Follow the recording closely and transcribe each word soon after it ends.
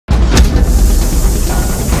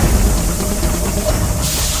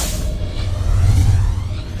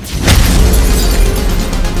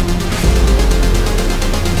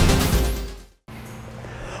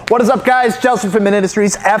What is up, guys? Chelsea from Fitment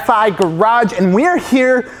Industries FI Garage, and we are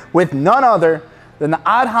here with none other than the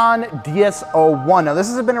Aodhan DS01. Now, this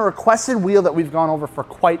has been a requested wheel that we've gone over for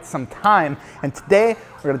quite some time, and today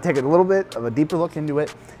we're going to take a little bit of a deeper look into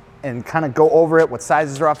it and kind of go over it, what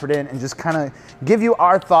sizes are offered in, and just kind of give you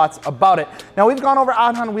our thoughts about it. Now, we've gone over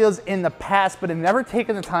Aodhan wheels in the past, but have never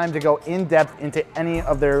taken the time to go in depth into any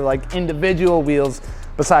of their like individual wheels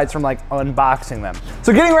besides from like unboxing them.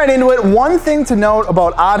 So getting right into it, one thing to note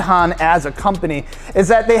about Aodhan as a company is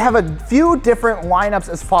that they have a few different lineups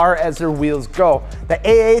as far as their wheels go. The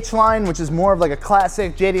AH line, which is more of like a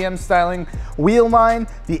classic JDM styling wheel line,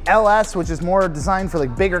 the LS, which is more designed for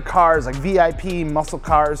like bigger cars, like VIP, muscle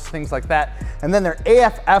cars, things like that. And then their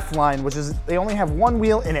AFF line, which is, they only have one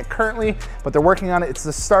wheel in it currently, but they're working on it. It's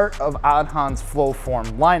the start of Aodhan's flow form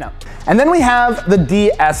lineup. And then we have the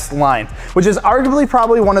DS line, which is arguably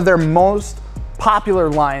probably one of their most popular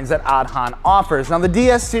lines that Aodhan offers. Now, the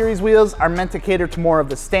DS series wheels are meant to cater to more of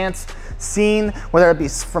the stance scene, whether it be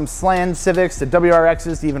from slant Civics to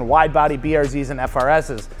WRXs to even wide body BRZs and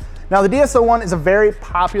FRSs. Now, the DS01 is a very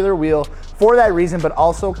popular wheel for that reason, but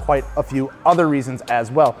also quite a few other reasons as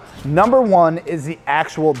well. Number one is the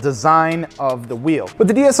actual design of the wheel. With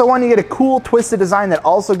the DS01, you get a cool twisted design that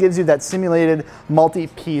also gives you that simulated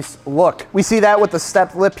multi-piece look. We see that with the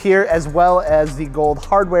stepped lip here, as well as the gold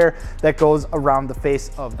hardware that goes around the face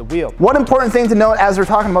of the wheel. One important thing to note as we're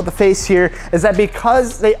talking about the face here is that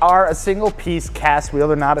because they are a single piece cast wheel,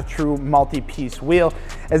 they're not a true multi-piece wheel,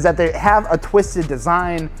 is that they have a twisted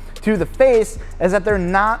design to the face, is that they're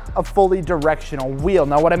not a fully directional wheel.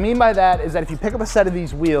 Now, what I mean by that is that if you pick up a set of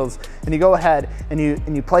these wheels and you go ahead and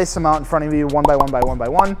you place them out in front of you one by one by one by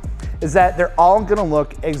one, is that they're all gonna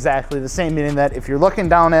look exactly the same, meaning that if you're looking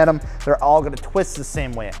down at them, they're all gonna twist the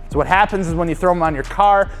same way. So what happens is when you throw them on your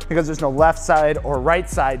car, because there's no left side or right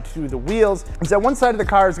side to the wheels, is that one side of the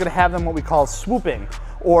car is gonna have them what we call swooping,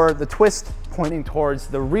 or the twist pointing towards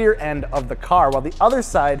the rear end of the car, while the other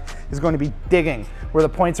side is going to be digging, where the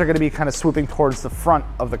points are going to be kind of swooping towards the front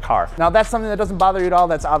of the car. Now, that's something that doesn't bother you at all.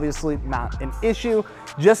 That's obviously not an issue,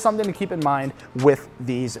 just something to keep in mind with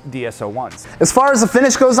these DS01s. As far as the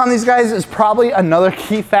finish goes on these guys, is probably another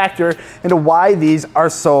key factor into why these are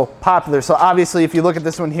so popular. So obviously, if you look at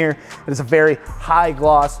this one here, it is a very high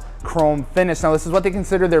gloss chrome finish. Now, this is what they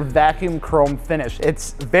consider their vacuum chrome finish.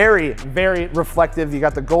 It's very, very reflective. You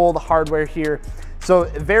got the gold hardware here. So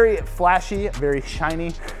very flashy, very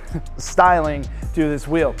shiny styling to this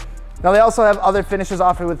wheel. Now, they also have other finishes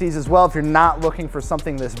offered with these as well. If you're not looking for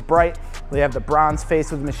something this bright, they have the bronze face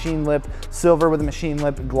with a machine lip, silver with a machine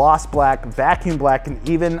lip, gloss black, and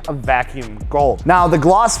even a vacuum gold. Now, the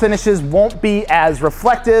gloss finishes won't be as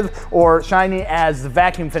reflective or shiny as the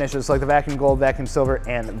vacuum finishes, like the vacuum gold, vacuum silver,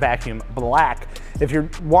 and vacuum black. If you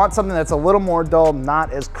want something that's a little more dull,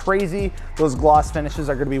 not as crazy, those gloss finishes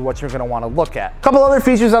are gonna be what you're gonna wanna look at. A couple other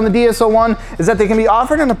features on the DS01 is that they can be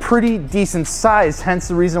offered in a pretty decent size, hence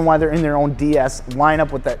the reason why they're in their own DS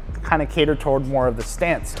lineup with that kind of cater toward more of the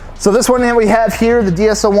stance. So this one that we have here, the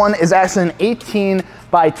DS01, is actually an 18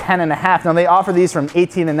 by 10.5. Now, they offer these from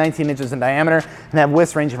 18 and 19 inches in diameter and have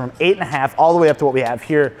widths ranging from 8.5 all the way up to what we have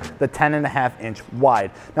here, the 10.5 inch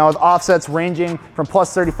wide. Now, with offsets ranging from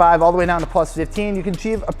 +35 all the way down to +15, you can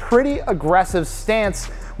achieve a pretty aggressive stance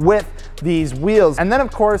with these wheels. And then,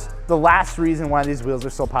 of course, the last reason why these wheels are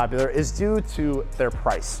so popular is due to their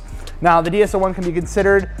price. Now, the DS01 can be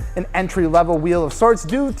considered an entry-level wheel of sorts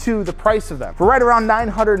due to the price of them. For right around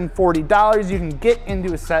 $940, you can get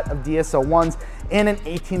into a set of DS01s in an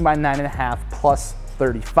 18 by 9.5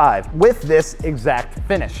 +35 with this exact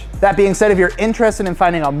finish. That being said, if you're interested in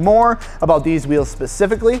finding out more about these wheels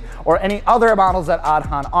specifically or any other models that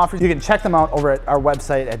Aodhan offers, you can check them out over at our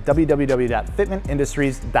website at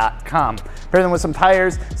www.fitmentindustries.com. Pair them with some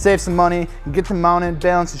tires, save some money, and get them mounted,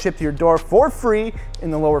 balanced, and shipped to your door for free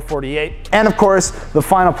in the lower 48. And of course, the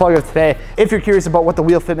final plug of today, if you're curious about what the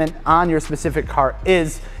wheel fitment on your specific car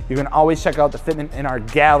is, you can always check out the fitment in our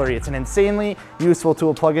gallery. It's an insanely useful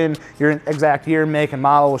tool. Plug in your exact year, make, and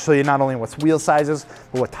model. We'll show you not only what wheel sizes,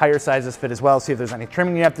 but what tire sizes fit as well. See if there's any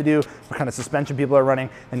trimming you have to do, what kind of suspension people are running,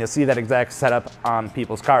 and you'll see that exact setup on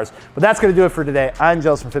people's cars. But that's gonna do it for today. I'm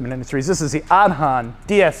Chelsea from Fitment Industries. This is the Aodhan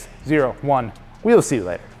DS01. We'll see you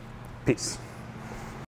later. Peace.